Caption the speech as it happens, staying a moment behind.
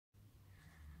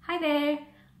Hi there,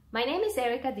 my name is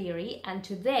Erica Deary and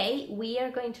today we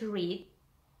are going to read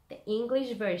the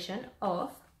English version of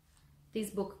this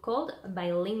book called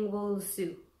Bilingual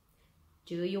Zoo.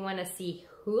 Do you want to see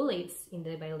who lives in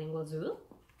the Bilingual Zoo?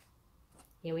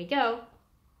 Here we go.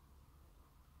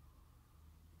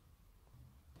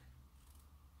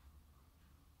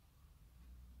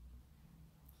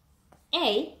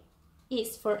 A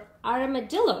is for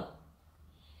armadillo.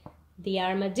 The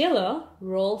armadillo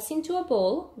rolls into a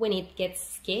ball when it gets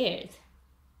scared.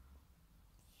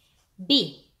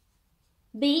 B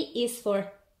is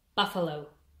for buffalo.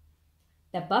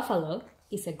 The buffalo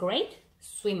is a great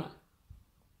swimmer.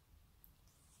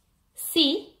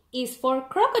 C is for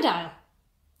crocodile.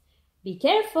 Be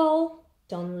careful,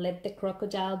 don't let the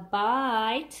crocodile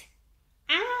bite.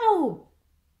 Ow!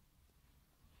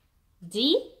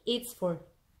 D is for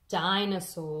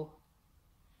dinosaur.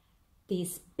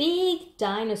 This big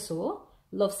dinosaur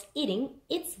loves eating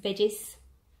its veggies.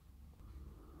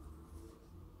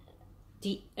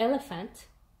 The elephant,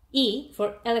 E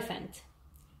for elephant.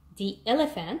 The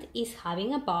elephant is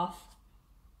having a bath.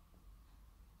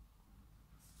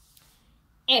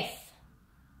 F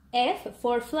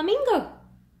for flamingo.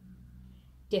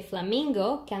 The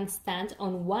flamingo can stand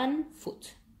on one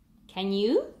foot. Can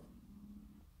you?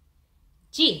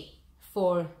 G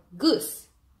for goose.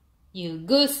 You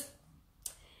goose.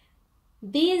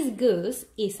 This goose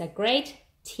is a great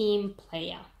team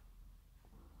player.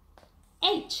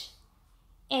 H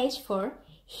for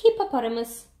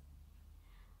hippopotamus.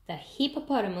 The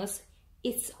hippopotamus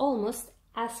is almost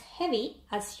as heavy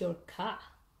as your car.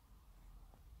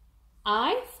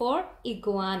 I for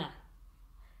iguana.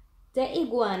 The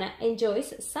iguana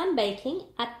enjoys sunbaking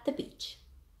at the beach.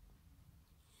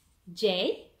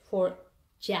 J for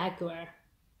jaguar.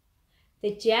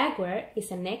 The jaguar is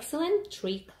an excellent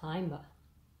tree climber.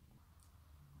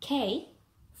 K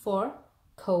for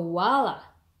koala.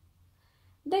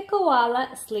 The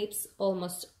koala sleeps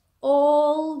almost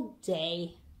all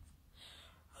day.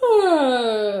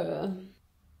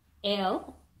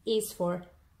 L is for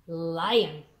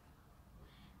lion.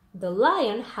 The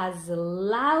lion has the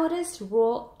loudest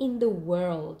roar in the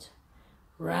world.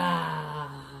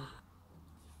 Rah!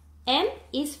 M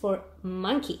is for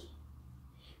monkey.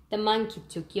 The monkey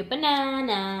took your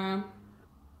banana.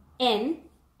 N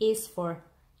is for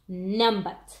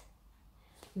numbat.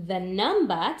 The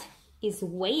numbat is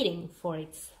waiting for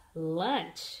its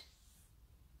lunch.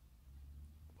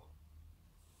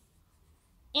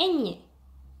 Ñ.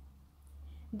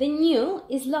 The ñu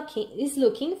is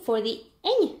looking for the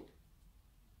ñ.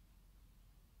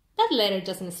 That letter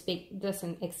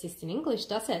doesn't exist in English,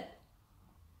 does it?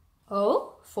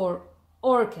 O for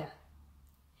orca.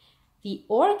 The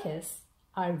orcas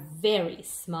are very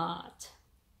smart.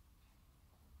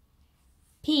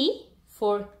 P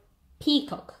for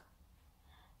peacock.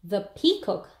 The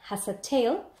peacock has a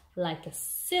tail like a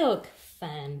silk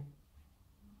fan.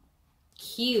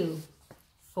 Q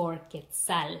for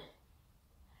quetzal.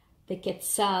 The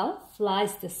quetzal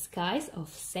flies the skies of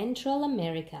Central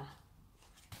America.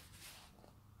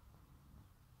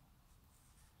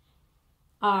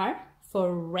 R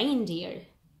for reindeer.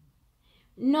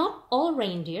 Not all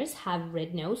reindeers have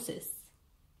red noses.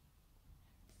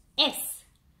 S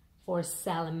for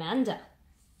salamander.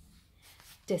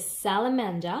 The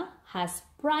salamander has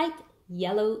bright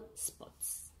yellow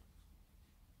spots.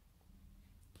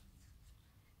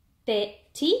 The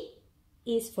T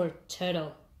is for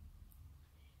turtle.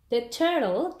 The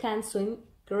turtle can swim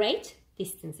great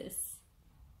distances.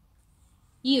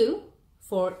 U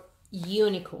for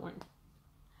unicorn.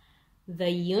 The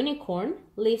unicorn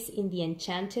lives in the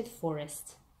enchanted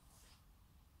forest.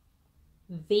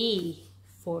 V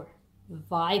for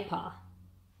viper.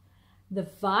 The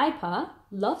viper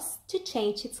loves to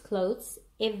change its clothes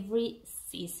every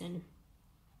season.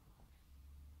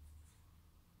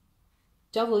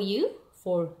 W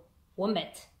for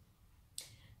wombat.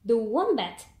 The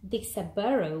wombat digs a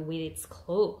burrow with its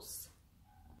claws.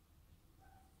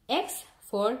 X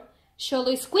for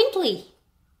xoloitzcuintli.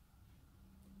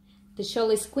 The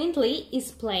xoloitzcuintli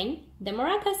is playing the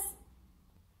maracas.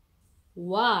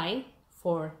 Y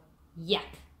for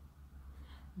yak.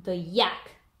 The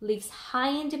yak lives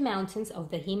high in the mountains of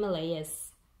the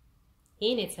Himalayas.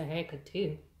 He needs a haircut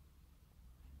too.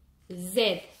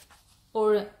 Z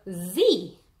or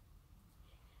Z,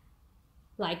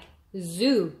 like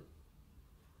zoo.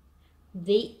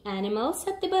 The animals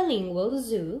at the Bilingual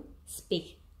Zoo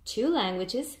speak 2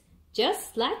 languages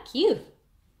just like you.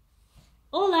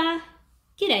 Hola,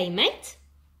 g'day mate.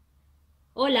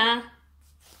 Hola.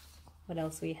 What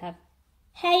else do we have?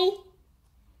 Hey,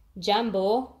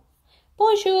 Jumbo,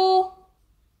 bonjour.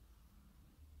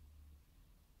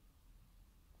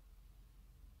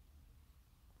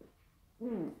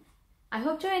 I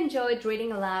hope you enjoyed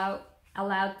reading aloud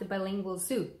the Bilingual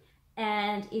Zoo.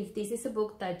 And if this is a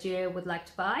book that you would like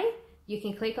to buy, you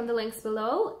can click on the links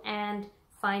below and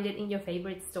find it in your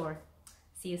favorite store.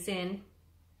 See you soon!